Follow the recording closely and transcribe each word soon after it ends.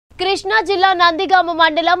కృష్ణా జిల్లా నందిగామ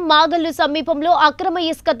మండలం మాగల్లు సమీపంలో అక్రమ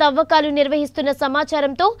ఇసుక తవ్వకాలు నిర్వహిస్తున్న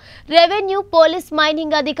సమాచారంతో రెవెన్యూ, పోలీస్,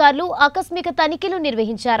 మైనింగ్ అధికారులు ఆకస్మిక తనిఖీలు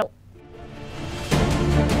నిర్వహించారు.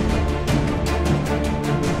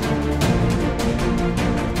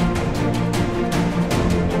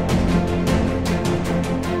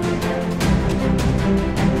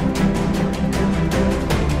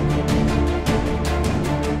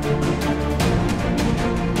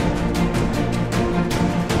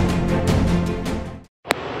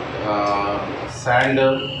 శాండ్,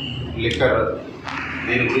 లిక్కర్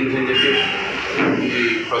దీని గురించి అని చెప్పి ఈ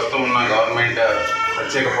ప్రస్తుతం ఉన్న గవర్నమెంట్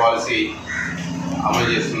ప్రత్యేక పాలసీ అమలు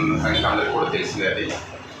చేస్తున్న సంగతి అందరికీ కూడా తెలిసిందే. అది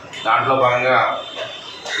దాంట్లో భాగంగా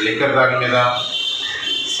లిక్కర్ దాని మీద,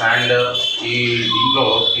 శాండ్, ఈ దీంట్లో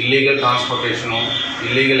ఇల్లీగల్ ట్రాన్స్పోర్టేషను,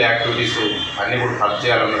 ఇల్లీగల్ యాక్టివిటీస్ అన్నీ కూడా కట్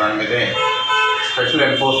చేయాలన్న దాని మీదే స్పెషల్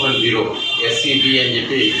ఎన్ఫోర్స్మెంట్ బ్యూరో SCB అని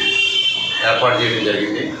చెప్పి ఏర్పాటు చేయడం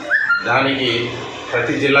జరిగింది. దానికి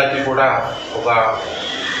ప్రతి జిల్లాకి కూడా ఒక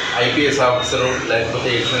IPS ఆఫీసరు లేకపోతే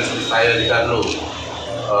ఎక్స్టెన్షన్ స్థాయి అధికారులు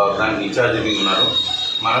దానికి ఇన్ఛార్జిగా ఉన్నారు.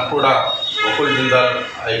 మనకు కూడా ఒక్కల్ జిల్లా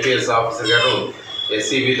IPS ఆఫీసర్ గారు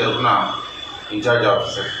SCB తరఫున ఇన్ఛార్జ్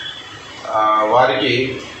ఆఫీసర్. వారికి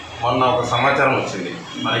మొన్న ఒక సమాచారం వచ్చింది.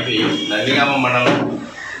 మనకి నందిగామ మండలం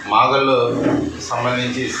మాగల్లు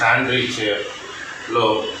సంబంధించి శాండ్ రీచ్లో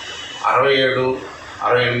 67,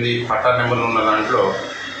 68 పట్టా నెంబర్లు ఉన్న దాంట్లో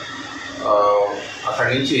అక్కడి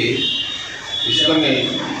నుంచి ఇసుకని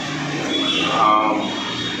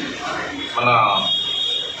మన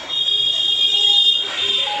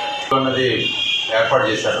అన్నది ఏర్పాటు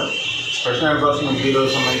చేశారు. స్పెషల్ ఎన్ఫోర్స్మెంట్ బ్యూరో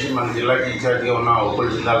సంబంధించి మన జిల్లాకి ఇన్ఛార్జ్గా ఉన్న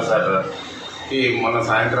ఒక్కల్ జిల్లాల సార్కి మొన్న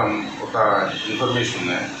సాయంత్రం ఒక ఇన్ఫర్మేషన్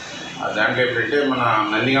ఉంది. దాంట్లో ఏంటంటే మన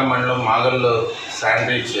నందిగామ మండలం మాగల్లు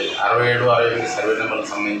శాండ్ రీచ్ 67, 68 సర్వే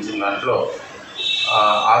నెంబర్కి సంబంధించిన దాంట్లో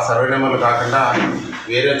ఆ సర్వే నెంబర్లు కాకుండా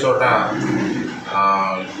వేరే చోట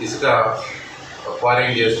ఇసుక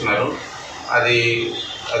క్వారింగ్ చేస్తున్నారు.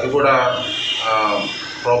 అది కూడా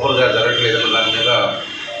ప్రాపర్గా జరగట్లేదన్న దాని మీద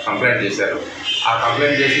కంప్లైంట్ చేశారు. ఆ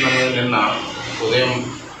కంప్లైంట్ చేసిన మీద నిన్న ఉదయం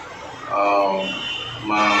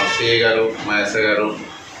మా CA గారు, మా SI గారు,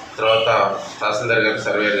 తర్వాత తహసీల్దార్ గారు,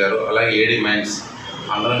 సర్వేయర్ గారు, అలాగే AD మైన్స్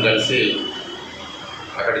అందరం కలిసి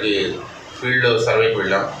అక్కడికి ఫీల్డ్ సర్వేకి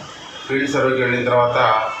వెళ్ళాం. ఫీల్డ్ సర్వేకి వెళ్ళిన తర్వాత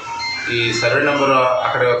ఈ సర్వే నెంబర్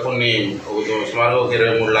అక్కడ సుమారుగా ఒక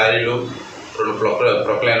 23 లారీలు, 2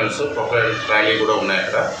 ప్రొక్లైనర్స్, ప్రొక్లైనర్ ట్రాలీ కూడా ఉన్నాయి.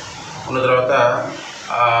 అక్కడ ఉన్న తర్వాత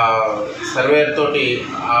సర్వేయర్ తోటి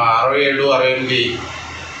 67, 68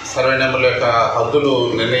 సర్వే నెంబర్ల యొక్క హద్దులు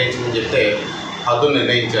నిర్ణయించమని చెప్తే హద్దులు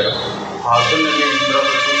నిర్ణయించారు. ఆ హద్దులు నిర్ణయించిన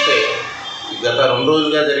తర్వాత చూస్తే గత 2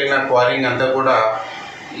 రోజులుగా జరిగిన క్వారింగ్ అంతా కూడా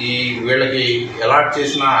ఈ వీళ్ళకి అలాట్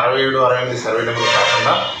చేసిన 67, 68 సర్వే నెంబర్లు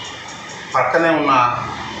కాకుండా పక్కనే ఉన్న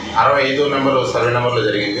 65 నెంబరు సర్వే నెంబర్లో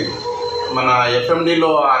జరిగింది. మన FMDలో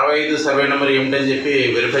 65 సర్వే నెంబర్ ఏమిటని చెప్పి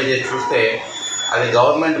వెరిఫై చేసి చూస్తే అది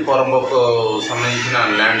గవర్నమెంట్ పోరంబోకు సంబంధించిన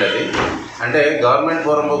ల్యాండ్. అది అంటే గవర్నమెంట్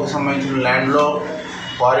పోరంబోకు సంబంధించిన ల్యాండ్లో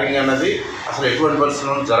క్వారింగ్ అన్నది అసలు ఎటువంటి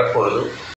పరిస్థితుల్లో జరగకూడదు.